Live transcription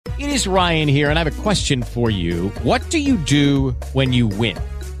It is Ryan here, and I have a question for you. What do you do when you win?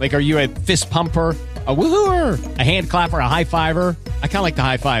 Like, are you a fist pumper, a woohooer, a hand clapper, a high fiver? I kind of like the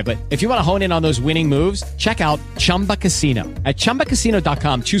high five, but if you want to hone in on those winning moves, check out Chumba Casino. At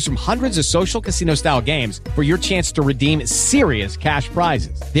ChumbaCasino.com, choose from hundreds of social casino-style games for your chance to redeem serious cash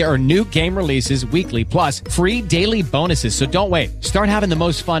prizes. There are new game releases weekly, plus free daily bonuses. So don't wait. Start having the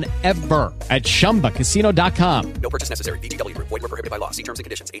most fun ever at ChumbaCasino.com. No purchase necessary. VGW Group. Void where prohibited by law. See terms and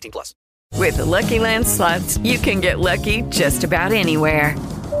conditions. 18+. With the Lucky Land Slots, you can get lucky just about anywhere.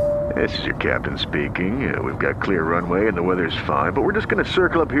 This is your captain speaking. We've got clear runway and the weather's fine, but we're just going to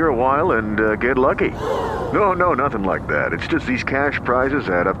circle up here a while and get lucky. No, nothing like that. It's just these cash prizes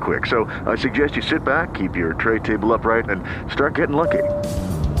add up quick. So I suggest you sit back, keep your tray table upright, and start getting lucky.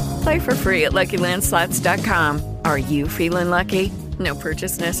 Play for free at LuckyLandSlots.com. Are you feeling lucky? No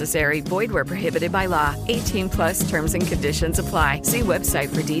purchase necessary. Void where prohibited by law. 18+ terms and conditions apply. See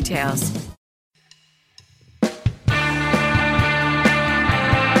website for details.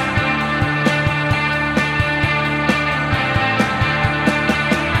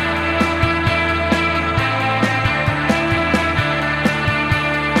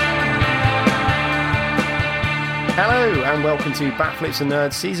 Hello and welcome to Bat Flips and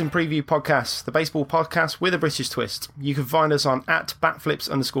Nerds Season Preview Podcast, the baseball podcast with a British twist. You can find us on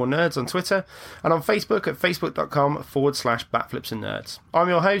 @BatFlips_Nerds on Twitter and on Facebook at facebook.com/BatFlipsandNerds. I'm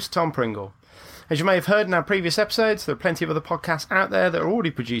your host, Tom Pringle. As you may have heard in our previous episodes, there are plenty of other podcasts out there that are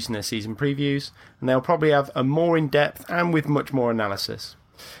already producing their season previews, and they'll probably have a more in-depth and with much more analysis.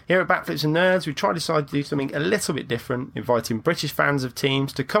 Here at Bat Flips and Nerds, we try to decide to do something a little bit different, inviting British fans of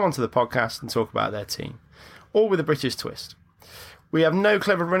teams to come onto the podcast and talk about their team, all with a British twist. We have no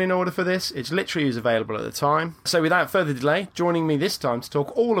clever running order for this, it's literally who's available at the time. So without further delay, joining me this time to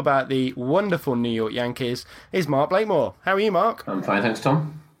talk all about the wonderful New York Yankees is Mark Blakemore. How are you, Mark? I'm fine, thanks,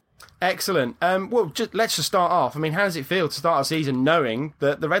 Tom. Excellent. Let's just start off. I mean, how does it feel to start our season knowing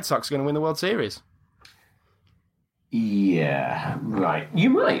that the Red Sox are going to win the World Series? Yeah, right. You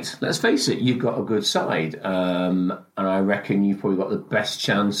might. Let's face it, you've got a good side. And I reckon you've probably got the best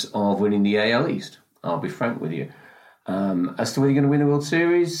chance of winning the AL East. I'll be frank with you. As to whether you're going to win the World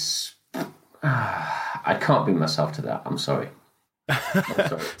Series, I can't bring myself to that. I'm sorry.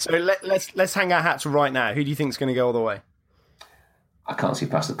 So let's hang our hats right now. Who do you think is going to go all the way? I can't see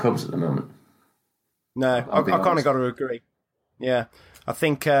past the Cubs at the moment. No, I kind of got to agree. Yeah, I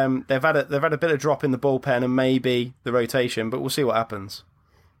think they've had a bit of drop in the bullpen and maybe the rotation, but we'll see what happens.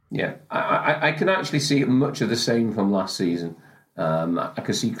 Yeah, I can actually see much of the same from last season. I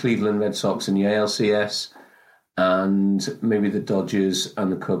could see Cleveland Red Sox in the ALCS and maybe the Dodgers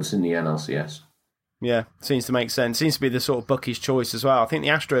and the Cubs in the NLCS. Yeah, seems to make sense. Seems to be the sort of Bucky's choice as well. I think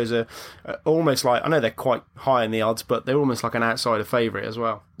the Astros are almost like, I know they're quite high in the odds, but they're almost like an outsider favourite as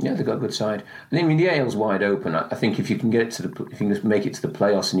well. Yeah, they've got a good side. I mean, the AL's wide open. I think if you can get to if you can make it to the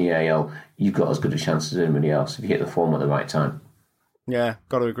playoffs in the AL, you've got as good a chance as anybody else if you hit the form at the right time. Yeah,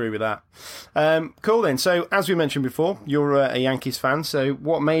 got to agree with that. Cool then. So, as we mentioned before, you're a Yankees fan. So,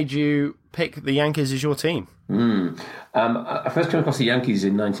 what made you pick the Yankees as your team? I first came across the Yankees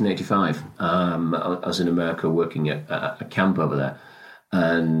in 1985. I was in America working at a camp over there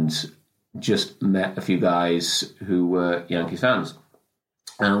and just met a few guys who were Yankee fans.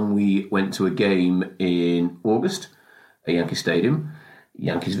 And we went to a game in August at Yankee Stadium,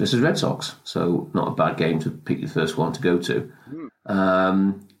 Yankees versus Red Sox. So not a bad game to pick the first one to go to.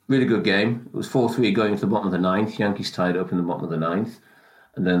 Really good game. It was 4-3 going to the bottom of the ninth. Yankees tied up in the bottom of the ninth.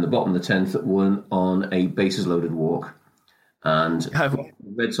 And then the bottom of the 10th won on a bases-loaded walk. And the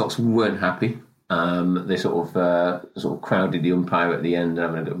Red Sox weren't happy. They sort of crowded the umpire at the end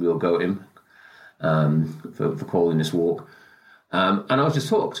and having a real go at him for calling this walk. And I was just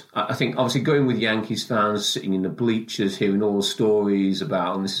hooked. I think, obviously, going with Yankees fans, sitting in the bleachers, hearing all the stories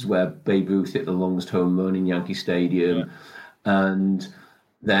about, and this is where Babe Ruth hit the longest home run in Yankee Stadium, and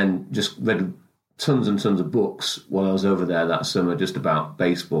then just read tons and tons of books while I was over there that summer just about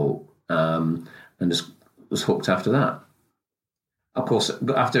baseball, and just was hooked after that. Of course,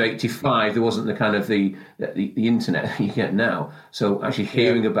 after 85, there wasn't the kind of the internet you get now. So actually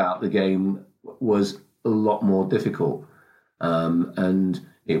hearing about the game was a lot more difficult. And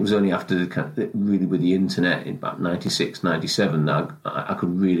it was only after really with the internet in about 96, 97 that I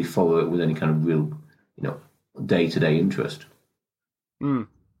could really follow it with any kind of real, day-to-day interest.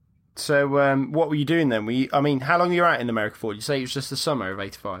 So what were you doing then? How long were you out in America for? Did you say it was just the summer of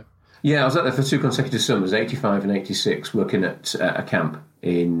 85? Yeah, I was out there for 2 consecutive summers, 85 and 86, working at a camp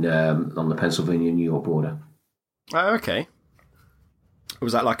in on the Pennsylvania-New York border. Oh, okay.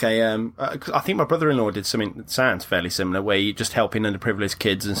 was that like a? 'Cause I think my brother-in-law did something that sounds fairly similar, where you're just helping underprivileged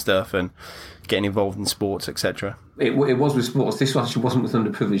kids and stuff, and getting involved in sports, etc. It was with sports. This actually wasn't with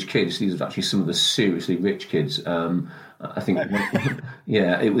underprivileged kids. These were actually some of the seriously rich kids. I think,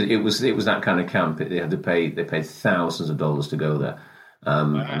 yeah, it was that kind of camp. They paid thousands of dollars to go there.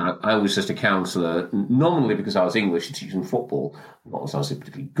 And I was just a counsellor, nominally because I was English teaching football, not because I was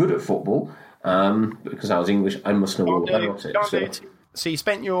particularly good at football, but because I was English, I must know all about it. So you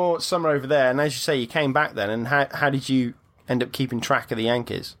spent your summer over there, and as you say, you came back then, and how did you end up keeping track of the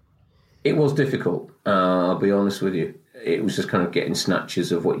Yankees? It was difficult, I'll be honest with you. It was just kind of getting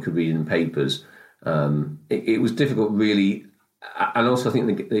snatches of what you could read in papers. It was difficult, really. And also, I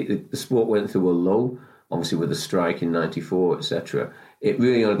think the sport went through a lull, obviously with the strike in '94, etc. It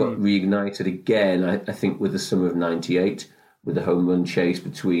really only got reignited again, I think, with the summer of '98, with the home run chase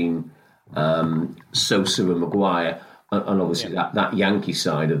between Sosa and Maguire, and obviously that Yankee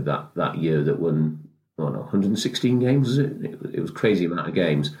side of that year that won, 116 games, was it? It was a crazy amount of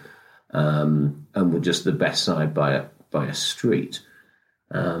games. And were just the best side by a street,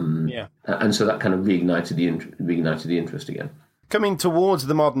 and so that kind of reignited the interest again. Coming towards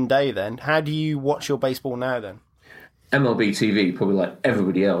the modern day, then, how do you watch your baseball now? Then MLB TV, probably like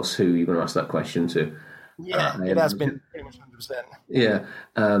everybody else who you're going to ask that question to. Yeah, it has been pretty much 100%. Yeah,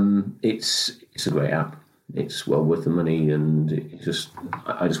 it's a great app. It's well worth the money, and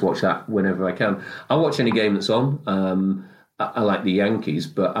I just watch that whenever I can. I'll watch any game that's on. I like the Yankees,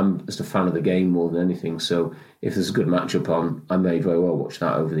 but I'm just a fan of the game more than anything. So if there's a good matchup on, I may very well watch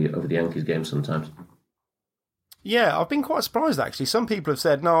that over the Yankees game sometimes. Yeah, I've been quite surprised actually. Some people have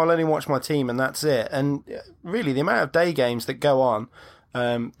said, no, I'll only watch my team and that's it. And really, the amount of day games that go on,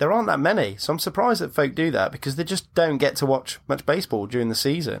 there aren't that many. So I'm surprised that folk do that, because they just don't get to watch much baseball during the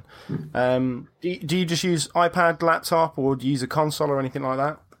season. Do you just use iPad, laptop, or do you use a console or anything like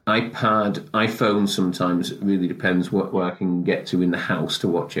that? iPad, iPhone sometimes. It really depends where I can get to in the house to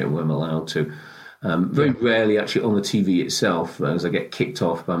watch it and where I'm allowed to. Very rarely actually on the TV itself, as I get kicked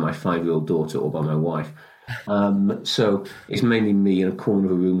off by my 5-year-old daughter or by my wife. So it's mainly me in a corner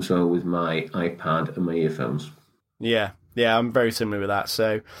of a room somewhere with my iPad and my earphones. Yeah, I'm very similar with that.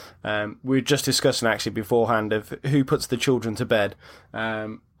 So we were just discussing actually beforehand of who puts the children to bed.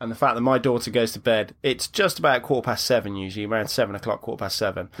 And the fact that my daughter goes to bed, it's just about 7:15 usually, around 7 o'clock,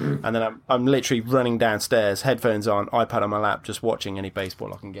 7:15. And then I'm literally running downstairs, headphones on, iPad on my lap, just watching any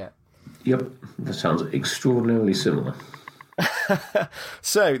baseball I can get. Yep, that sounds extraordinarily similar.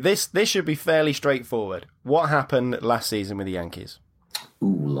 So this should be fairly straightforward. What happened last season with the Yankees?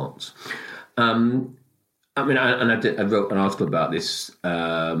 Ooh, lots. I mean, I wrote an article about this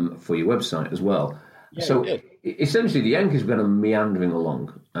for your website as well. Yeah, so essentially, the Yankees were kind of meandering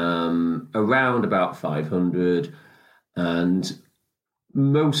along around about 500, and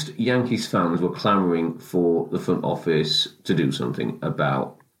most Yankees fans were clamouring for the front office to do something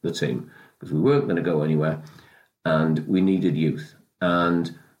about the team, because we weren't going to go anywhere, and we needed youth.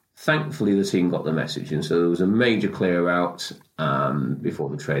 And thankfully, the team got the message, and so there was a major clear out before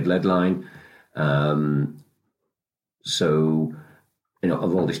the trade deadline. So,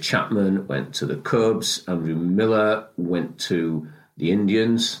 Aroldis Chapman went to the Cubs. Andrew Miller went to the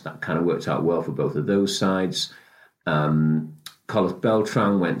Indians. That kind of worked out well for both of those sides. Carlos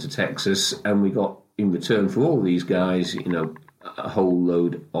Beltran went to Texas, and we got, in return for all these guys, a whole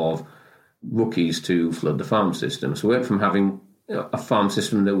load of rookies to flood the farm system. So we went from having a farm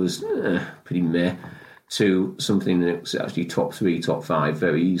system that was pretty meh to something that's actually top 3, top 5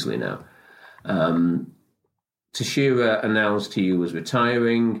 very easily now. Teixeira announced he was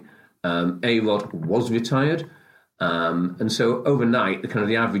retiring. A-Rod was retired. And so overnight,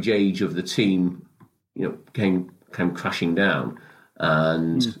 the average age of the team, came crashing down.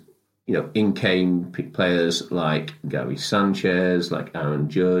 And, in came players like Gary Sanchez, like Aaron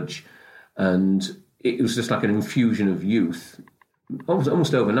Judge. And it was just like an infusion of youth,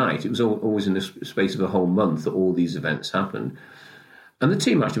 almost overnight. It was always in the space of a whole month that all these events happened. And the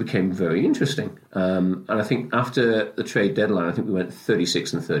team actually became very interesting. And I think after the trade deadline, I think we went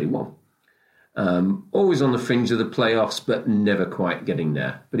 36 and 31. Always on the fringe of the playoffs, but never quite getting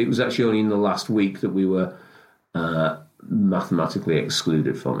there. But it was actually only in the last week that we were mathematically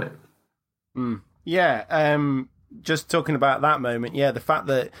excluded from it. Yeah, just talking about that moment, the fact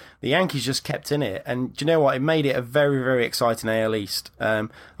that the Yankees just kept in it, and do you know what? It made it a very, very exciting AL East.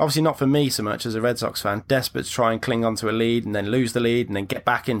 Obviously not for me so much as a Red Sox fan, desperate to try and cling on to a lead and then lose the lead and then get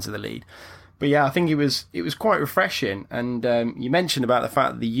back into the lead. But yeah, I think it was quite refreshing. And you mentioned about the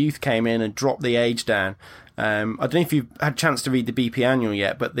fact that the youth came in and dropped the age down. I don't know if you've had a chance to read the BP Annual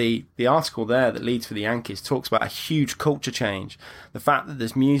yet, but the article there that leads for the Yankees talks about a huge culture change. The fact that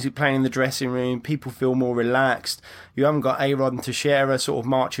there's music playing in the dressing room, people feel more relaxed. You haven't got A-Rod and Teixeira sort of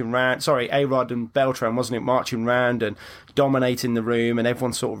marching round. Sorry, A-Rod and Beltran, wasn't it, marching round and dominating the room, and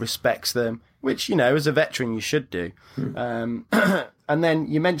everyone sort of respects them, which, you know, as a veteran you should do. And then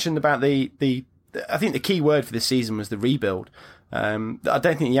you mentioned about the I think the key word for this season was the rebuild. I don't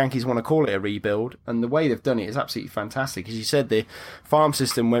think the Yankees want to call it a rebuild, and the way they've done it is absolutely fantastic. As you said, the farm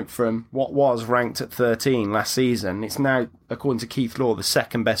system went from what was ranked at 13 last season. It's now, according to Keith Law, the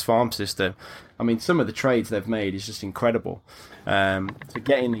second best farm system. I mean, some of the trades they've made is just incredible to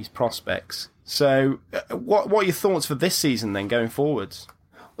get in these prospects. So what are your thoughts for this season then, going forwards?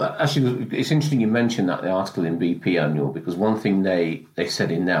 Well, actually, it's interesting you mentioned that, the article in BP Annual, because one thing they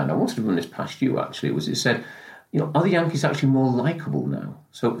said in there, and I wanted to run this past you actually, was it said, you know, are the Yankees actually more likeable now?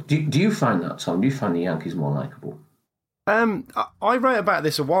 So do you find that, Tom? Do you find the Yankees more likeable? I wrote about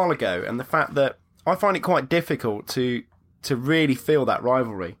this a while ago, and the fact that I find it quite difficult to really feel that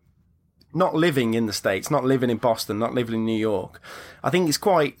rivalry. Not living in the States, not living in Boston, not living in New York. I think it's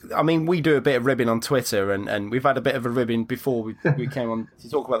quite... I mean, we do a bit of ribbing on Twitter, and we've had a bit of a ribbing before we came on to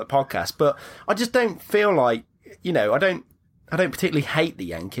talk about the podcast, but I just don't feel like, you know, I don't particularly hate the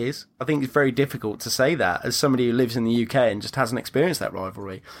Yankees. I think it's very difficult to say that as somebody who lives in the UK and just hasn't experienced that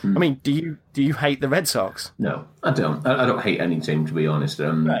rivalry. I mean, do you hate the Red Sox? No, I don't. I don't hate any team, to be honest.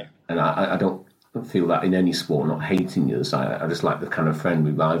 Right. And I don't feel that in any sport, not hating the other side. I just like the kind of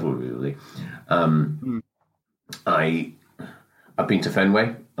friendly rivalry, really. I've been to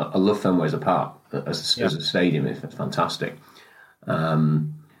Fenway. I love Fenway as a park, as a stadium. It's fantastic.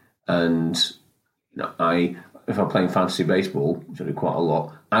 And you know, if I'm playing fantasy baseball, which I do quite a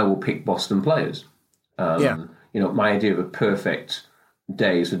lot, I will pick Boston players. You know, my idea of a perfect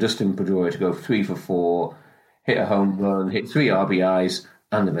day is for Dustin Pedroia to go 3 for 4, hit a home run, hit 3 RBIs,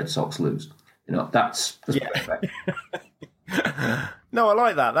 and the Red Sox lose. You know, that's perfect. No, I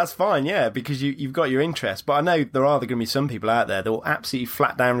like that. That's fine, yeah, because you've got your interest. But I know there are going to be some people out there that will absolutely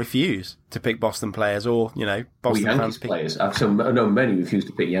flat down refuse to pick Boston players, or, you know, Boston Yankees players. I know many refuse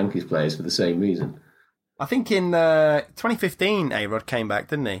to pick Yankees players for the same reason. I think in 2015, A-Rod came back,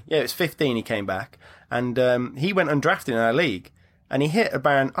 didn't he? Yeah, it was 15 he came back. And he went undrafted in our league. And he hit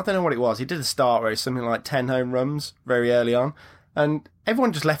about, I don't know what it was, he did a start where it was something like 10 home runs very early on. And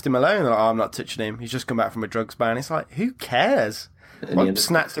everyone just left him alone. They're like, oh, I'm not touching him. He's just come back from a drugs ban. It's like, who cares? Well,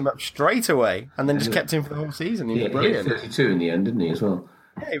 snatched him up straight away and then just kept him for the whole season. He was brilliant. He hit 32 in the end, didn't he, as well?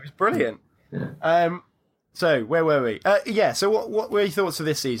 Yeah, he was brilliant. Yeah. So, where were we? So what were your thoughts of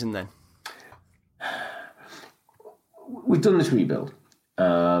this season then? We've done this rebuild.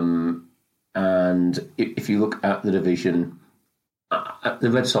 And if you look at the division, the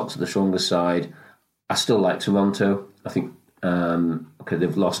Red Sox are the strongest side. I still like Toronto. I think,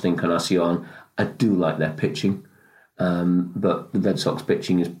 they've lost Encarnacion. I do like their pitching. But the Red Sox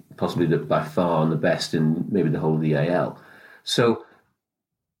pitching is possibly by far the best in maybe the whole of the AL. So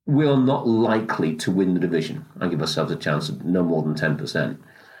we're not likely to win the division. I give ourselves a chance of no more than 10%.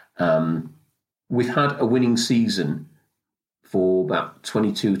 We've had a winning season for about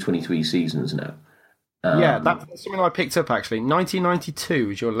 22, 23 seasons now. That's something I picked up, actually. 1992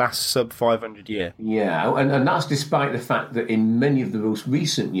 was your last sub-500 year. Yeah, and that's despite the fact that in many of the most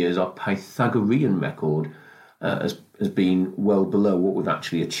recent years, our Pythagorean record has been well below what we've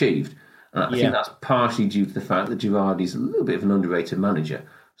actually achieved. And I think that's partially due to the fact that Girardi's a little bit of an underrated manager.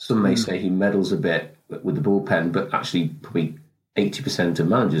 Some may say he meddles a bit with the bullpen, but actually probably 80% of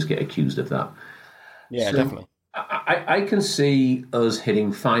managers get accused of that. Yeah, definitely. I can see us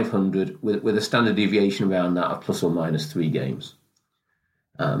hitting 500 with a standard deviation around that of plus or minus 3 games.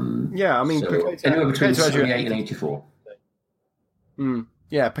 I mean, anywhere between 78 and 84.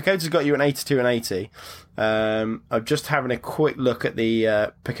 Yeah, Pacota's got you an 82 and 80. I'm just having a quick look at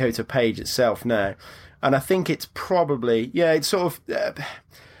the Pacota page itself now, and I think it's probably it's sort of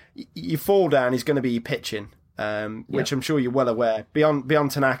your fall down is going to be your pitching, which I'm sure you're well aware.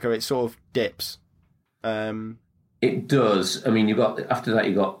 Beyond Tanaka, it sort of dips. It does. I mean, after that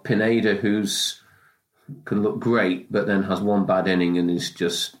you got Pineda, who's can look great, but then has one bad inning and is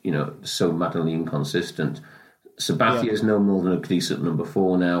just so madly inconsistent. Sabathia is no more than a decent number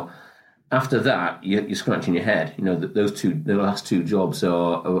 4 now. After that, you're scratching your head. The last 2 jobs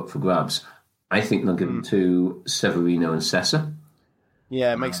are up for grabs. I think they'll give them to Severino and Sessa.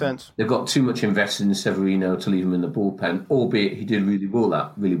 Yeah, it makes sense. They've got too much invested in Severino to leave him in the bullpen, albeit he did really well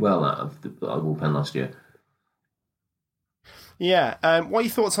out of the bullpen last year. Yeah. What are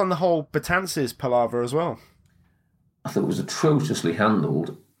your thoughts on the whole Betances palaver as well? I thought it was atrociously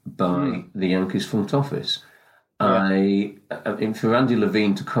handled by the Yankees front office. Yeah. For Andy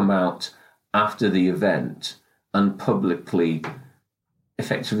Levine to come out after the event and publicly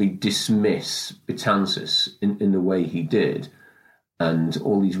effectively dismiss Betances in the way he did, and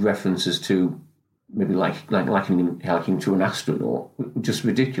all these references to maybe liking him to an astronaut, just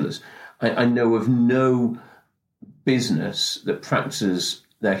ridiculous. I know of no business that practices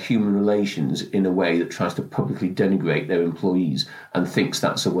their human relations in a way that tries to publicly denigrate their employees and thinks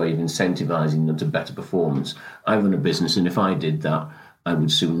that's a way of incentivizing them to better performance. I run a business, and if I did that, I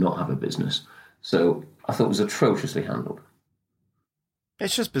would soon not have a business. So I thought it was atrociously handled.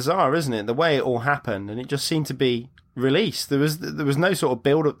 It's just bizarre, isn't it? The way it all happened, and it just seemed to be released. There was no sort of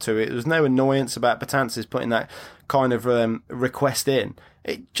build up to it. There was no annoyance about Betances putting that kind of request in.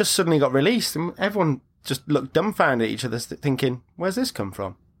 It just suddenly got released, and everyone just looked dumbfounded at each other, thinking, "Where's this come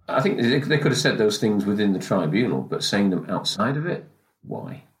from?" I think they could have said those things within the tribunal, but saying them outside of it,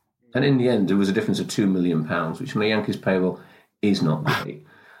 why? And in the end, there was a difference of £2 million, which on the Yankees payroll is not great.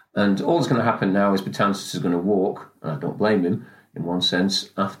 And all that's going to happen now is Betances is going to walk, and I don't blame him in one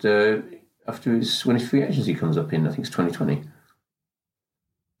sense, when his free agency comes up in, I think it's 2020.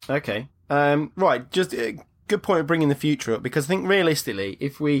 Okay. Right, just a good point of bringing the future up, because I think realistically,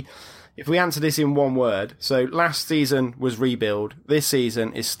 if we answer this in one word, so last season was rebuild, this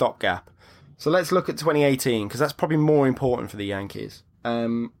season is stopgap. So let's look at 2018, because that's probably more important for the Yankees.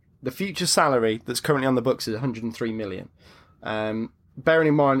 The future salary that's currently on the books is $103 million. Bearing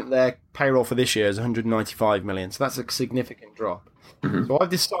in mind that their payroll for this year is $195 million, so that's a significant drop. Mm-hmm. So I've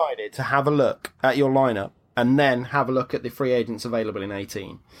decided to have a look at your lineup and then have a look at the free agents available in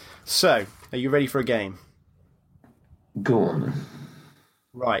 18. So, are you ready for a game? Go on then.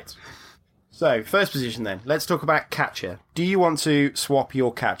 Right. So, first position then. Let's talk about catcher. Do you want to swap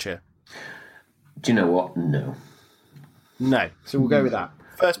your catcher? Do you know what? No. No. So we'll go with that.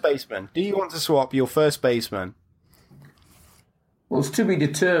 First baseman. Do you want to swap your first baseman? Well, it's to be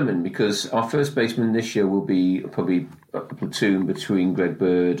determined, because our first baseman this year will be probably a platoon between Greg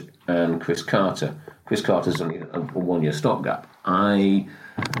Bird and Chris Carter. Chris Carter's only a 1-year stopgap. I'll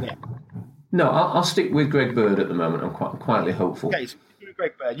stick with Greg Bird at the moment. I'm quietly hopeful. Okay, so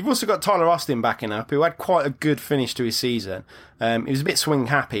Greg Bird. You've also got Tyler Austin backing up, who had quite a good finish to his season. He was a bit swing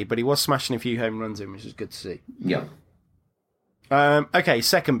happy, but he was smashing a few home runs in, which is good to see. Yeah. Okay,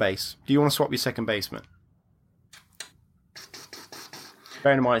 second base. Do you want to swap your second baseman?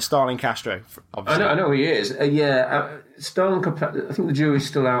 Bearing in mind, it's Starlin Castro, obviously. I know he is. Starlin, I think the jury's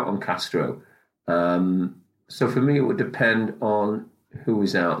still out on Castro. So for me, it would depend on who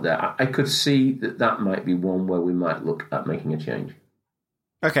is out there. I could see that might be one where we might look at making a change.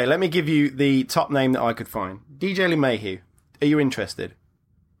 Okay, let me give you the top name that I could find. DJ LeMahieu. Are you interested?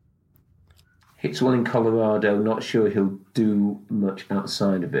 Hits one in Colorado. Not sure he'll do much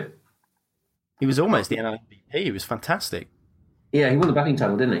outside of it. He was almost the NL MVP. He was fantastic. Yeah, he won the batting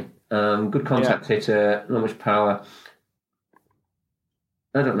title, didn't he? Good contact hitter, not much power.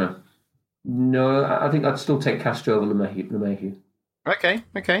 I don't know. No, I think I'd still take Castro over LeMahieu. Okay,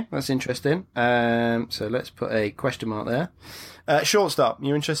 that's interesting. So let's put a question mark there. Shortstop,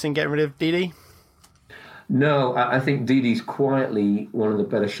 you interested in getting rid of Didi? No, I think Didi's quietly one of the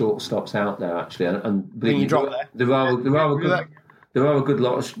better shortstops out there, actually. And Can you drop there? There are a good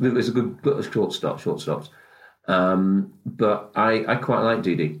lot of shortstops. But I quite like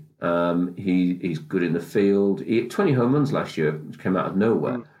Didi. He's good in the field. He had 20 home runs last year, which came out of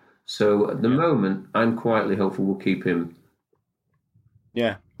nowhere. So at the moment, I'm quietly hopeful we'll keep him.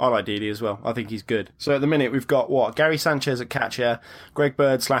 Yeah, I like Didi as well. I think he's good. So at the minute, we've got Gary Sanchez at catcher, Greg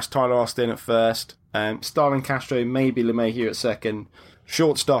Bird / Tyler Austin at first, Starlin Castro, maybe LeMahieu at second.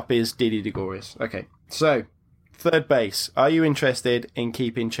 Shortstop is Didi Gregorius. Okay, so third base. Are you interested in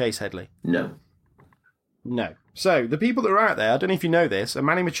keeping Chase Headley? No. So, the people that are out there, I don't know if you know this, are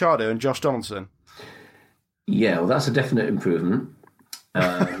Manny Machado and Josh Donaldson. Yeah, well, that's a definite improvement.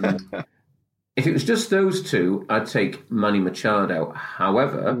 If it was just those two, I'd take Manny Machado.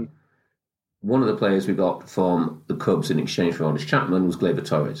 However, one of the players we got from the Cubs in exchange for Aroldis Chapman was Gleyber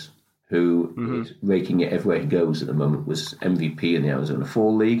Torres, who is raking it everywhere he goes at the moment, was MVP in the Arizona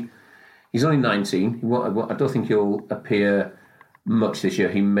Fall League. He's only 19. I don't think he'll appear much this year.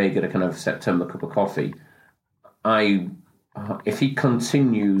 He may get a kind of September cup of coffee. If he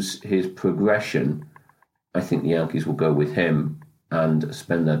continues his progression, I think the Yankees will go with him and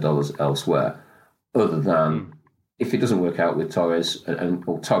spend their dollars elsewhere. Other than if it doesn't work out with Torres,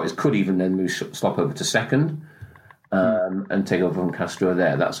 or Torres could even then move slop over to second and take over from Castro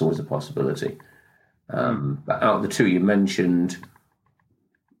there. That's always a possibility. But out of the two you mentioned,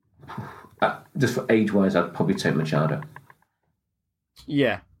 just for age-wise, I'd probably take Machado.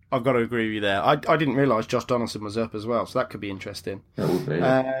 Yeah, I've got to agree with you there. I didn't realise Josh Donaldson was up as well, so that could be interesting. That would be.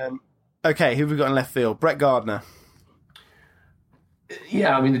 Okay, who have we got in left field? Brett Gardner.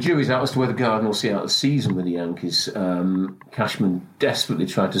 Yeah, I mean, the jury's out as to whether Gardner will see out the season with the Yankees. Cashman desperately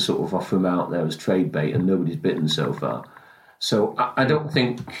tried to sort of offer him out there as trade bait, and nobody's bitten so far. So I don't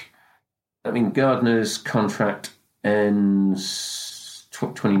think... I mean, Gardner's contract ends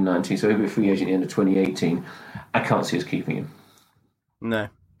 2019, so he'll be a free agent at the end of 2018. I can't see us keeping him. No.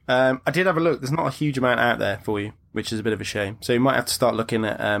 I did have a look. There's not a huge amount out there for you, which is a bit of a shame. So you might have to start looking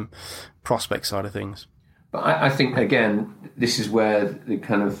at prospect side of things. But I think, again, this is where the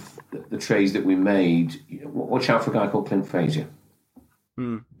kind of the trades that we made, watch out for a guy called Clint Frazier.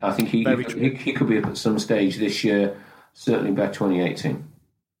 I think he could be up at some stage this year, certainly by 2018.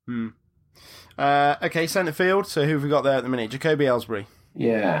 Okay, centre field. So who have we got there at the minute? Jacoby Ellsbury.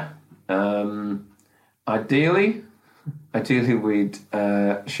 Yeah. Ideally we'd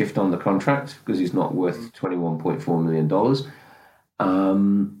shift on the contract because he's not worth $21.4 million.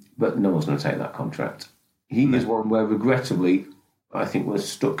 But no one's going to take that contract. He is one where, regrettably, I think we're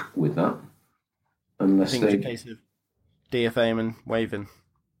stuck with that. Unless it's a case of DFA him and waving.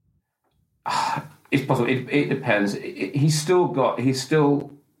 It's possible. It depends. He's still got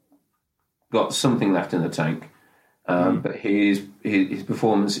something left in the tank, but his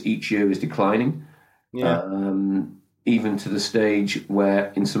performance each year is declining. Yeah. Even to the stage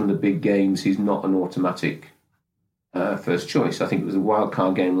where in some of the big games he's not an automatic first choice. I think it was a wild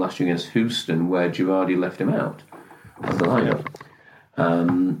card game last year against Houston where Girardi left him out of the lineup.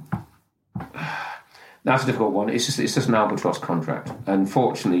 That's a difficult one. It's just an albatross contract.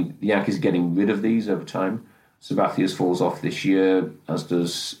 Unfortunately, the Yankees are getting rid of these over time. Sabathia's falls off this year, as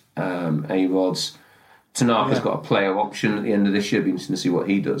does A-Rod's. Tanaka's got a player option at the end of this year. It'll be interesting to see what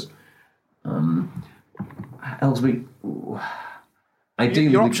he does. Ellsbury,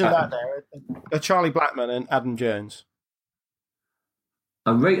 ideally... Your options out there are Charlie Blackmon and Adam Jones.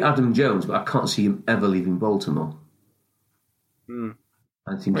 I rate Adam Jones, but I can't see him ever leaving Baltimore. I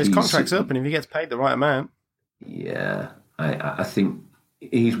think his contract's up, and if he gets paid the right amount... Yeah, I think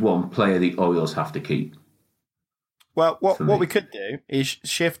he's one player the Orioles have to keep. Well, what we could do is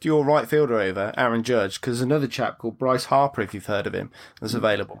shift your right fielder over, Aaron Judge, because there's another chap called Bryce Harper, if you've heard of him, that's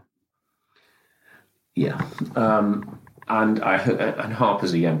available. Yeah, and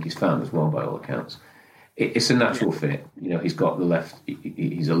Harper's a Yankees fan as well, by all accounts. It's a natural fit. You know, he's got the left.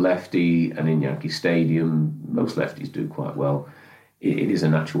 He's a lefty, and in Yankee Stadium, most lefties do quite well. It is a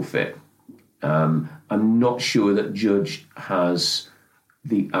natural fit. I'm not sure that Judge has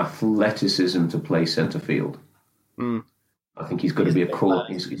the athleticism to play centre field. I think he's got to be a core.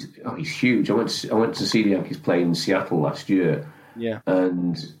 He's huge. I went to see the Yankees play in Seattle last year. Yeah,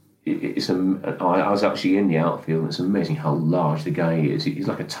 and I was actually in the outfield, and it's amazing how large the guy is. He's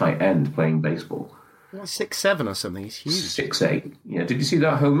like a tight end playing baseball. 6'7" or something. He's huge. 6'8". Yeah. Did you see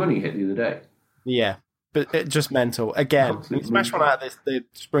that home run he hit the other day? Yeah, but it just mental. Again, he smashed one out of the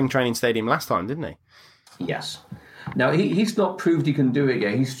spring training stadium last time, didn't he? Yes. Now he's not proved he can do it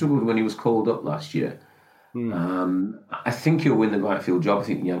yet. He struggled when he was called up last year. I think he'll win the right field job. I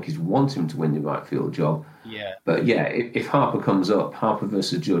think the Yankees want him to win the right field job. Yeah. But yeah, if Harper comes up, Harper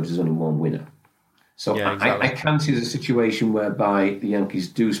versus Judge is only one winner. So yeah, exactly. I can see the situation whereby the Yankees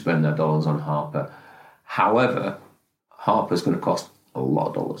do spend their dollars on Harper. However, Harper's going to cost a lot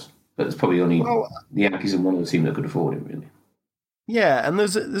of dollars. But it's probably only the Yankees and one other team that could afford it, really. Yeah, and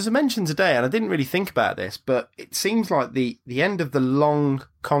there's a mention today, and I didn't really think about this, but it seems like the end of the long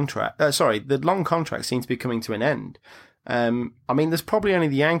contract... the long contract seems to be coming to an end. I mean, there's probably only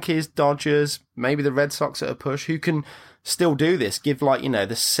the Yankees, Dodgers, maybe the Red Sox at a push, who can still do this, give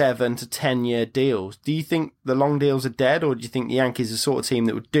the 7 to 10 year deals. Do you think the long deals are dead, or do you think the Yankees are the sort of team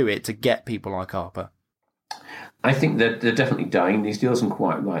that would do it to get people like Harper? I think that they're definitely dying these deals, and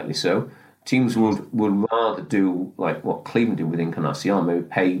quite rightly so. Teams would rather do like what Cleveland did with Encarnacion, maybe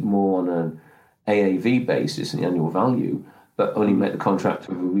pay more on an AAV basis, an annual value, but only make the contract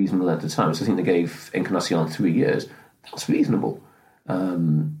over a reasonable length of time. So I think they gave Encarnacion 3 years. That's reasonable,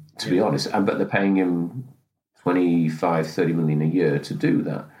 to be honest. But they're paying him $25-30 million a year to do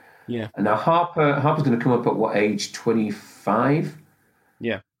that. Yeah. And now Harper's going to come up at what age? 25.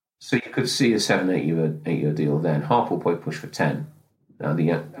 Yeah. So you could see a 7-8 year deal then. Harper will probably push for 10. Now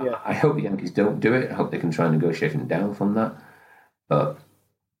I hope the Yankees don't do it. I hope they can try and negotiate him down from that. But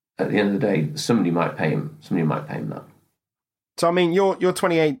at the end of the day, somebody might pay him. Somebody might pay him that. So I mean, your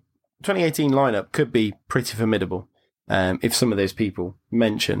 2018 lineup could be pretty formidable if some of those people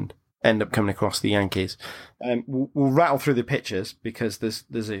mentioned end up coming across the Yankees. We'll rattle through the pitchers because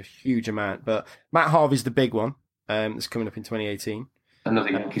there's a huge amount. But Matt Harvey's the big one that's coming up in 2018.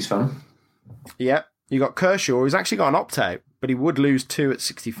 Another Yankees fan. Yeah. You got Kershaw, who's actually got an opt-out, but he would lose 2 at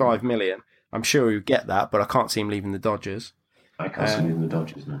 $65 million. I'm sure he would get that, but I can't see him leaving the Dodgers. I can't see him leaving the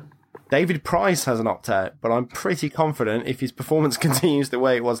Dodgers, no. David Price has an opt-out, but I'm pretty confident if his performance continues the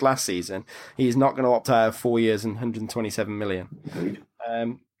way it was last season, he's not going to opt out of 4 years and $127 million. Agreed.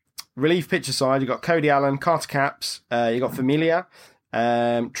 Relief pitcher side, you've got Cody Allen, Carter Capps, you got Familia,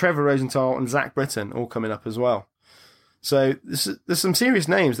 Trevor Rosenthal, and Zach Britton all coming up as well. So there's some serious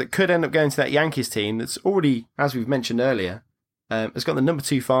names that could end up going to that Yankees team that's already, as we've mentioned earlier, it's got the number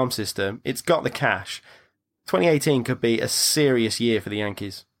 2 farm system. It's got the cash. 2018 could be a serious year for the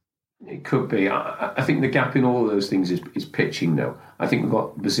Yankees. It could be. I think the gap in all of those things is pitching, though. I think we've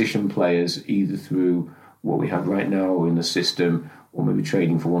got position players either through what we have right now in the system or maybe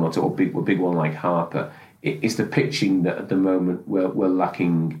trading for one or two, or a big one like Harper. It's the pitching that at the moment we're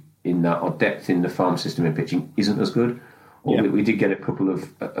lacking in that, or depth in the farm system in pitching isn't as good. Yeah. We did get a couple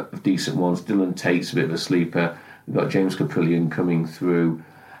of decent ones. Dylan Tate's a bit of a sleeper. We've got James Caprillion coming through.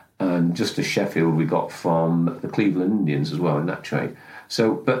 And Justice Sheffield we got from the Cleveland Indians as well in that trade.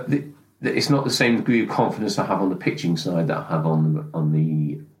 So, but it's not the same degree of confidence I have on the pitching side that I have on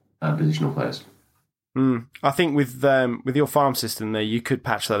the positional players. I think with your farm system there, you could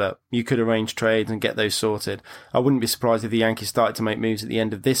patch that up. You could arrange trades and get those sorted. I wouldn't be surprised if the Yankees started to make moves at the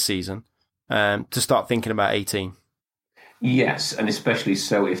end of this season to start thinking about 18. Yes, and especially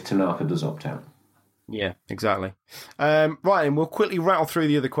so if Tanaka does opt out. Yeah, exactly. Right, and we'll quickly rattle through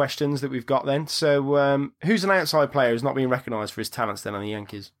the other questions that we've got then. So who's an outside player who's not being recognised for his talents then on the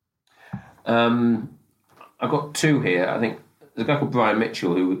Yankees? I've got 2 here. I think there's a guy called Brian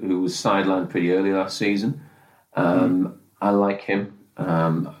Mitchell who was sidelined pretty early last season. I like him.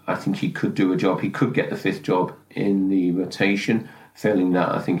 I think he could do a job. He could get the 5th job in the rotation. Failing that,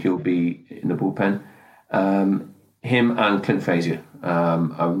 I think he'll be in the bullpen. Him and Clint Frazier.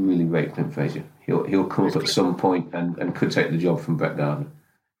 I really rate Clint Frazier. He'll come up at some point and could take the job from Brett Gardner.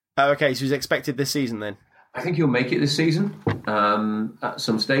 Oh, okay, so he's expected this season then? I think he'll make it this season at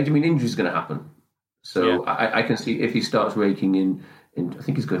some stage. I mean, injury's going to happen. So yeah. I can see if he starts raking in, I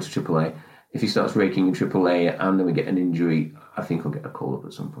think he's going to AAA. If he starts raking in AAA and then we get an injury, I think he'll get a call up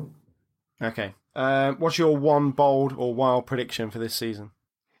at some point. Okay. What's your one bold or wild prediction for this season?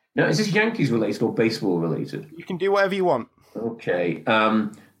 Now, is this Yankees related or baseball related? You can do whatever you want. Okay.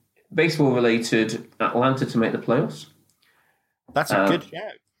 Baseball related, Atlanta to make the playoffs. That's a good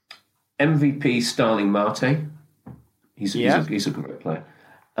shout. MVP Starling Marte. He's a great player.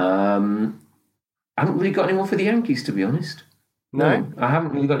 I haven't really got anyone for the Yankees, to be honest. No, I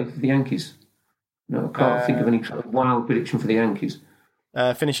haven't really got anything for the Yankees. No, I can't think of any wild prediction for the Yankees.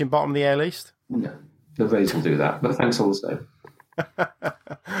 Finishing bottom of the AL East? No, the Rays will do that, but thanks all the same.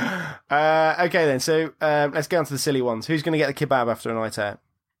 Okay then, so let's get on to the silly ones. Who's going to get the kebab after a night out?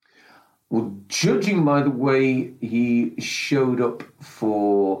 Well, judging by the way he showed up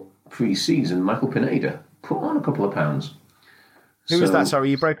for pre-season, Michael Pineda put on a couple of pounds. Who was that?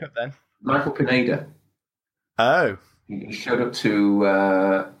 Sorry, you broke up then. Michael Pineda. Oh. He showed up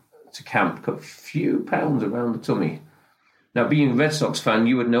to camp, got a few pounds around the tummy. Now, being a Red Sox fan,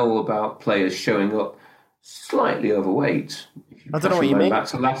 you would know about players showing up slightly overweight. I don't know what you mean. Back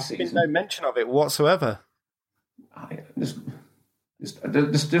to last season. There's no mention of it whatsoever. Just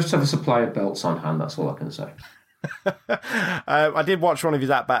have a supply of belts on hand, that's all I can say. I did watch one of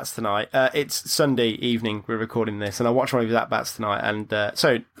his at-bats tonight. It's Sunday evening, we're recording this, and I watched one of his at-bats tonight, and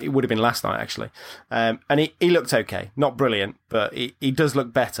so it would have been last night, actually. And he looked okay. Not brilliant, but he does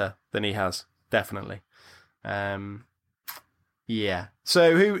look better than he has, definitely. Yeah.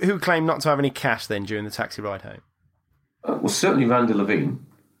 So who claimed not to have any cash then during the taxi ride home? Well, certainly Randy Levine.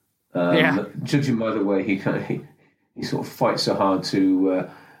 Judging by the way he sort of fights so hard to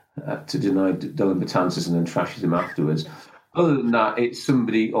deny Dylan Betances and then trashes him afterwards. Other than that, it's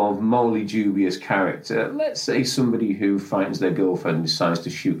somebody of morally dubious character. Let's say somebody who frightens their girlfriend and decides to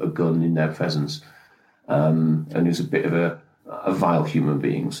shoot a gun in their presence, and who's a bit of a vile human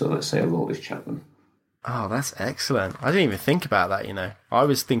being. So let's say Aroldis Chapman. Oh, that's excellent. I didn't even think about that, you know. I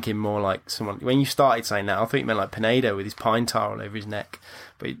was thinking more like someone... When you started saying that, I thought you meant like Pineda with his pine tar all over his neck.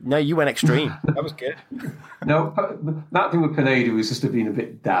 But no, you went extreme. That was good. No, that thing with Pineda was just being a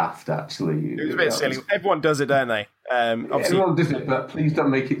bit daft, actually. It was a bit silly. Everyone does it, don't they? Obviously... Everyone does it, but please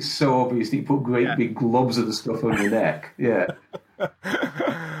don't make it so obvious that you put great big globs of the stuff on your neck. Yeah.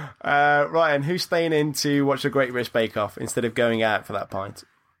 Ryan, who's staying in to watch the Great British Bake Off instead of going out for that pint?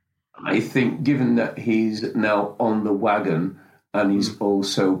 I think, given that he's now on the wagon and he's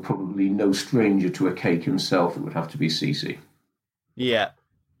also probably no stranger to a cake himself. It would have to be CC. Yeah.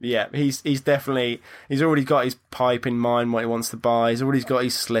 Yeah, he's already got his pipe in mind, what he wants to buy. He's already got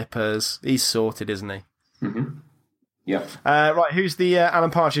his slippers. He's sorted, isn't he? Mm-hmm. Yeah. Right, who's the Alan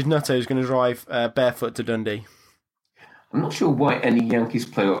Partridge nutter who's going to drive barefoot to Dundee? I'm not sure why any Yankees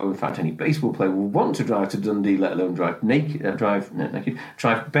player, or in fact any baseball player, would want to drive to Dundee, let alone drive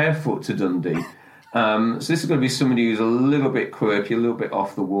barefoot to Dundee. So this is going to be somebody who's a little bit quirky, a little bit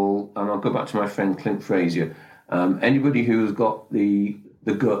off the wall. And I'll go back to my friend Clint Frazier. Anybody who's got the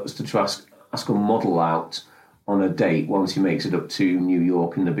guts to ask a model out on a date once he makes it up to New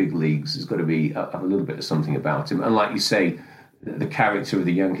York in the big leagues has got to be have a little bit of something about him. And like you say, the character of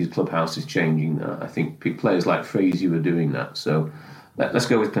the Yankees clubhouse is changing. I think players like Frazier are doing that. So let's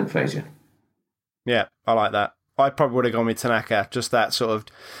go with Clint Frazier. Yeah, I like that. I probably would have gone with Tanaka, just that sort of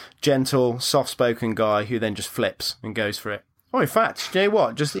gentle, soft-spoken guy who then just flips and goes for it. Oh, in fact, you know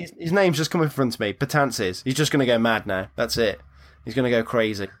what? Just his name's just come in front of me. Betances. He's just going to go mad now. That's it. He's going to go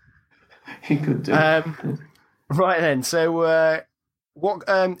crazy. He could do. Right then. So, what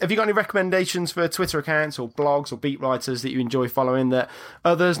have you got any recommendations for Twitter accounts or blogs or beat writers that you enjoy following that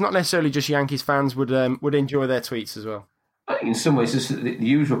others, not necessarily just Yankees fans, would enjoy their tweets as well? In some ways, it's the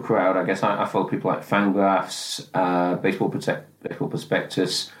usual crowd. I guess I follow people like Fangraphs, Baseball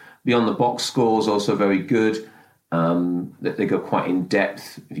Prospectus, Beyond the Box Scores, also very good. They go quite in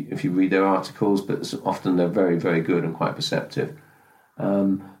depth if you read their articles, but often they're very, very good and quite perceptive.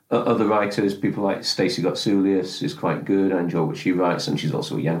 Other writers, people like Stacey Gotsoulias is quite good. I enjoy what she writes, and she's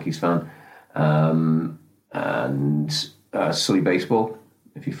also a Yankees fan. And Sully Baseball,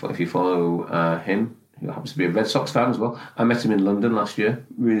 if you follow him, who happens to be a Red Sox fan as well. I met him in London last year.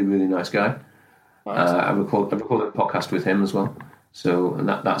 Really, really nice guy. I recorded a podcast with him as well. So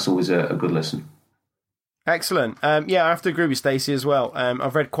that's always a good listen. Excellent. Yeah, I have to agree with Stacey as well.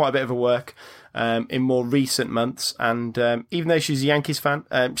 I've read quite a bit of her work in more recent months, and even though she's a Yankees fan,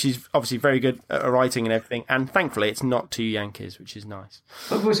 she's obviously very good at her writing and everything, and thankfully it's not two Yankees, which is nice.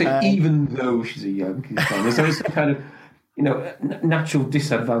 I was going to say, even though she's a Yankees fan, there's always some kind of natural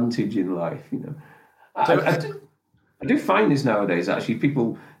disadvantage in life. I do find this nowadays, actually.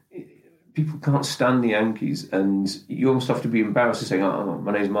 People can't stand the Yankees, and you almost have to be embarrassed to say, "Oh,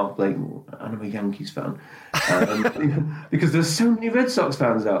 my name's Mark Blayton, and I'm a Yankees fan," because there's so many Red Sox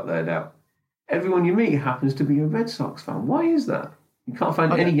fans out there now. Everyone you meet happens to be a Red Sox fan. Why is that? You can't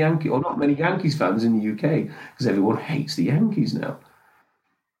find any Yankee or not many Yankees fans in the UK because everyone hates the Yankees now.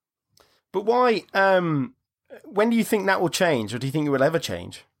 But why? When do you think that will change, or do you think it will ever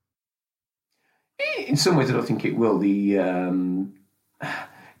change? In some ways, I don't think it will. The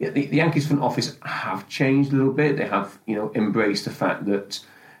Yankees front office have changed a little bit. They have, embraced the fact that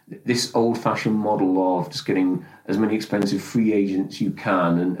this old-fashioned model of just getting as many expensive free agents you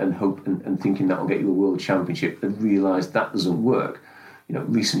can and hope and thinking that will get you a world championship, they've realised that doesn't work.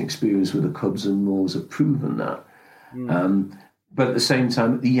 Recent experience with the Cubs and Moors have proven that. But at the same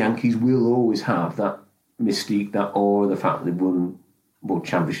time, the Yankees will always have that mystique, that aura, the fact that they've won more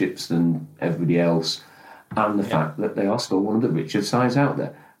championships than everybody else, and the fact that they are still one of the richer sides out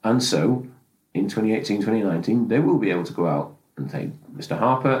there. And so, in 2018, 2019, they will be able to go out and say, Mr.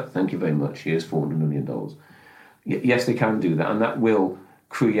 Harper, thank you very much, here's $400 million. Yes, they can do that, and that will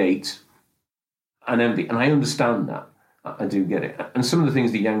create an envy. And I understand that. I do get it. And some of the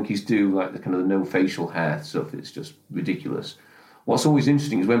things the Yankees do, like the kind of the no facial hair stuff, it's just ridiculous. What's always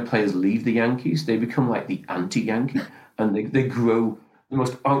interesting is when players leave the Yankees, they become like the anti-Yankee, and they grow the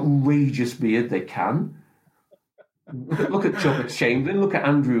most outrageous beard they can. Look at Joba Chamberlain, look at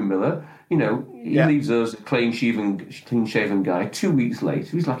Andrew Miller. He leaves us a clean-shaven guy. 2 weeks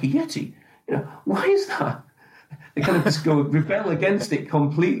later, he's like a Yeti. Why is that? They kind of just rebel against it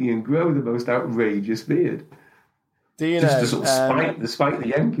completely and grow the most outrageous beard. Do you just to sort of spite the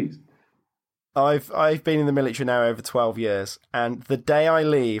Yankees. I've been in the military now over 12 years, and the day I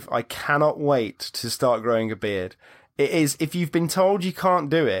leave, I cannot wait to start growing a beard. It is, if you've been told you can't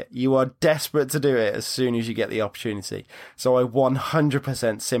do it, you are desperate to do it as soon as you get the opportunity. So I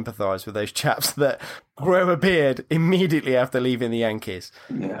 100% sympathise with those chaps that grow a beard immediately after leaving the Yankees.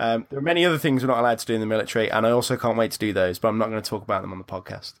 Yeah. There are many other things we're not allowed to do in the military, and I also can't wait to do those, but I'm not going to talk about them on the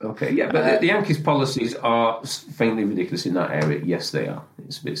podcast. Okay, yeah, but the Yankees' policies are faintly ridiculous in that area. Yes, they are.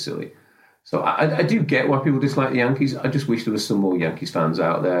 It's a bit silly. So I do get why people dislike the Yankees. I just wish there was some more Yankees fans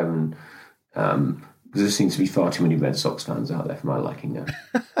out there, and because there seems to be far too many Red Sox fans out there for my liking now.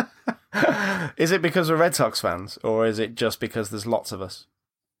 Is it because we're Red Sox fans, or is it just because there's lots of us?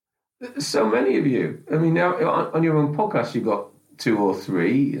 There's so many of you. I mean, now on your own podcast, you've got 2 or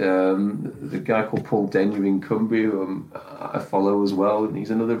 3. The guy called Paul Denyer in Cumbria, who I follow as well, and he's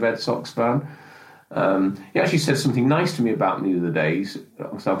another Red Sox fan. He actually said something nice to me about me the other days.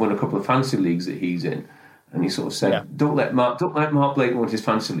 So I've won a couple of fantasy leagues that he's in, and he sort of said, "Don't let Mark Blake win his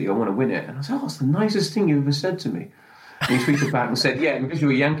fantasy league. I want to win it." And I said, "Oh, it's the nicest thing you ever said to me." And he tweeted back and said, "Yeah, because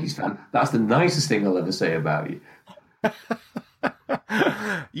you're a Yankees fan, that's the nicest thing I'll ever say about you."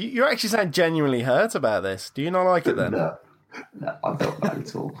 You actually sound genuinely hurt about this. Do you not like it then? No, I don't like it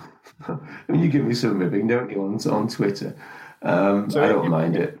at all. I mean, you give me some ribbing, don't you, on Twitter? I don't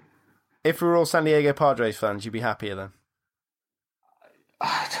mind it. If we were all San Diego Padres fans, you'd be happier then?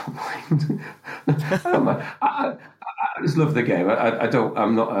 I don't mind. I don't mind. I just love the game.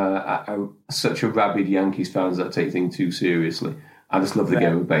 I'm not such a rabid Yankees fan that I take things too seriously. I just love the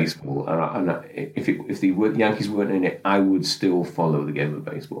game of baseball. And if the Yankees weren't in it, I would still follow the game of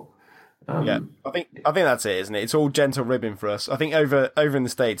baseball. I think that's it, isn't it? It's all gentle ribbing for us. I think over in the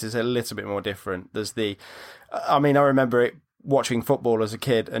States it's a little bit more different. I remember it watching football as a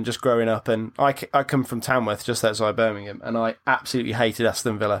kid and just growing up, and I come from Tamworth, just outside Birmingham, and I absolutely hated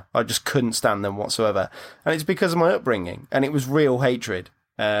Aston Villa. I just couldn't stand them whatsoever, and it's because of my upbringing, and it was real hatred.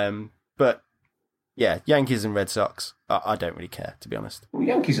 But yeah, Yankees and Red Sox, I don't really care, to be honest. Well,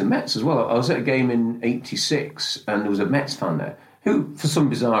 Yankees and Mets as well. I was at a game in '86, and there was a Mets fan there who, for some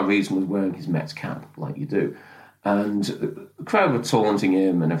bizarre reason, was wearing his Mets cap, like you do. And the crowd were taunting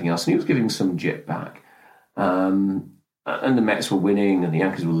him and everything else, and he was giving some jip back. And the Mets were winning, and the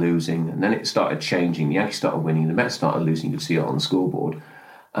Yankees were losing, and then it started changing. The Yankees started winning, the Mets started losing. You could see it on the scoreboard.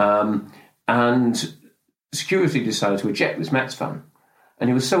 And security decided to eject this Mets fan. And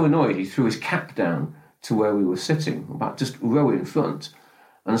he was so annoyed, he threw his cap down to where we were sitting, about just a row in front.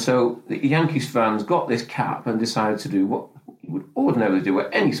 And so the Yankees fans got this cap and decided to do what you would ordinarily do at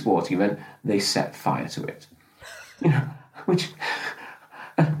any sporting event. They set fire to it. Which...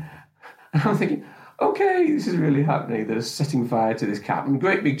 And I'm thinking, okay, this is really happening. They're setting fire to this cap. And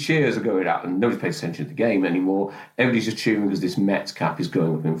great big cheers are going out, and nobody pays attention to the game anymore. Everybody's just cheering because this Mets cap is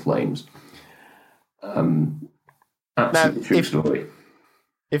going up in flames. Absolutely true story.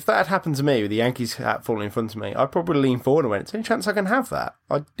 If that had happened to me with the Yankees hat falling in front of me, I'd probably lean forward and went, "Is there any chance I can have that?"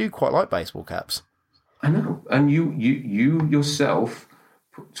 I do quite like baseball caps. I know. And you yourself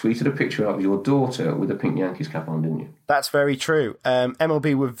tweeted a picture of your daughter with a pink Yankees cap on, didn't you? That's very true.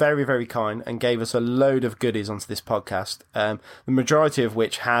 MLB were very, very kind and gave us a load of goodies onto this podcast, the majority of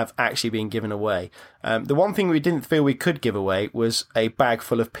which have actually been given away. The one thing we didn't feel we could give away was a bag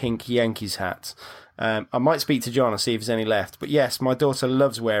full of pink Yankees hats. I might speak to John and see if there's any left. But yes, my daughter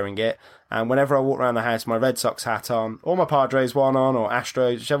loves wearing it. And whenever I walk around the house, my Red Sox hat on, or my Padres one on, or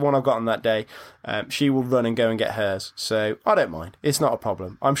Astros, whichever one I've got on that day, she will run and go and get hers. So I don't mind. It's not a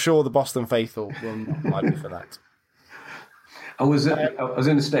problem. I'm sure the Boston faithful will not like me for that. I was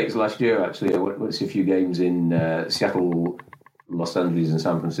in the States last year, actually. I went to see a few games in Seattle, Los Angeles, and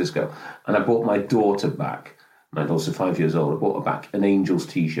San Francisco. And I bought my daughter back. My daughter's 5 years old. I bought her back an Angels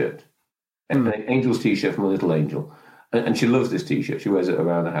T-shirt. An Angels T-shirt from a little angel. And she loves this T-shirt. She wears it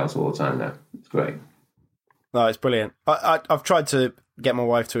around the house all the time now. It's great. No, it's brilliant. I've tried to get my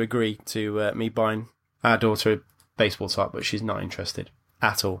wife to agree to me buying our daughter a baseball top, but she's not interested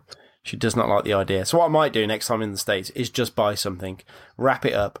at all. She does not like the idea. So what I might do next time in the States is just buy something, wrap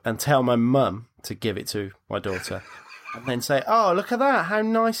it up, and tell my mum to give it to my daughter. And then say, "Oh, look at that. How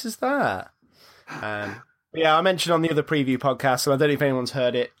nice is that?" Yeah, I mentioned on the other preview podcast, and I don't know if anyone's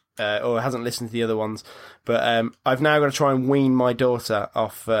heard it, or hasn't listened to the other ones, but I've now got to try and wean my daughter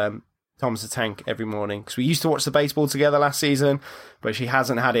off Thomas the Tank every morning, because we used to watch the baseball together last season, but she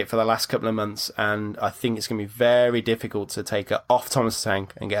hasn't had it for the last couple of months, and I think it's going to be very difficult to take her off Thomas the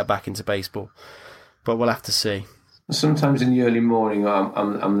Tank and get her back into baseball, but we'll have to see. Sometimes in the early morning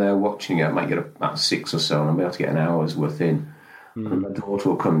I'm there watching it. I might get about 6 or so, and I'll be able to get an hour's worth in, and my daughter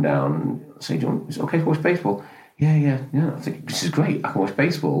will come down and say, "Is it okay to watch baseball?" Yeah. I think this is great. I can watch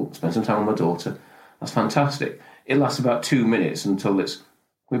baseball, spend some time with my daughter. That's fantastic. It lasts about 2 minutes until it's,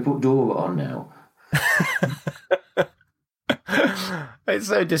 "We put Dora on now." It's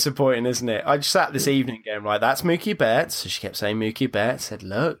so disappointing, isn't it? I just sat this evening going, right, that's Mookie Betts. So she kept saying Mookie Betts. Said,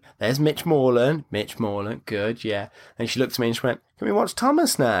 "Look, there's Mitch Moreland. Mitch Moreland, good, yeah." And she looked at me and she went, "Can we watch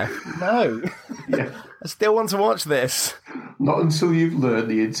Thomas now?" No. Yeah. I still want to watch this. Not until you've learned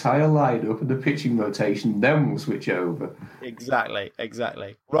the entire lineup and the pitching rotation, then we'll switch over. Exactly.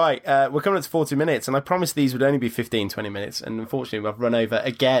 Right, we're coming up to 40 minutes, and I promised these would only be 15, 20 minutes, and unfortunately I've run over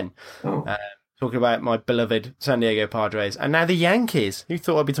again. Talking about my beloved San Diego Padres, and now the Yankees. Who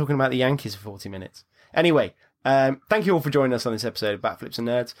thought I'd be talking about the Yankees for 40 minutes? Anyway, thank you all for joining us on this episode of Bat Flips and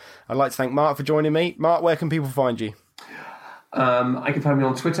Nerds. I'd like to thank Mark for joining me. Mark, where can people find you? I can find me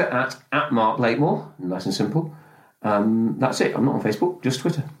on Twitter at Mark Blakemore. Nice and simple. That's it. I'm not on Facebook, just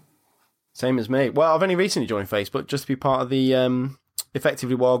Twitter. Same as me. Well, I've only recently joined Facebook just to be part of the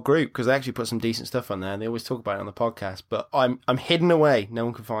Effectively Wild group, because they actually put some decent stuff on there and they always talk about it on the podcast, but I'm hidden away. No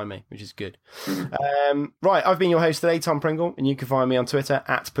one can find me, which is good. Right, I've been your host today, Tom Pringle, and you can find me on Twitter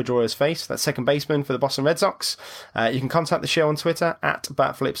at Pedroia's Face. That's second baseman for the Boston Red Sox. You can contact the show on Twitter at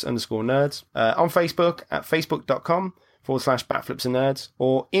batflips_nerds, on Facebook at facebook.com/batflips and nerds,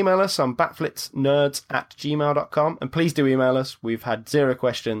 or email us on batflipsnerds@gmail.com. And please do email us. We've had 0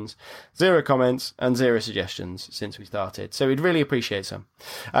 questions, 0 comments, and 0 suggestions since we started, so we'd really appreciate some.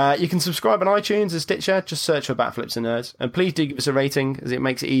 You can subscribe on iTunes and Stitcher. Just search for Batflips and Nerds, and please do give us a rating, as it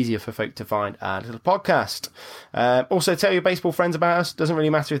makes it easier for folk to find our little podcast. Also, tell your baseball friends about us. Doesn't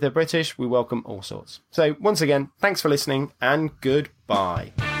really matter if they're British. We welcome all sorts. So once again, thanks for listening, and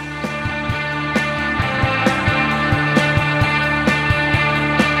goodbye.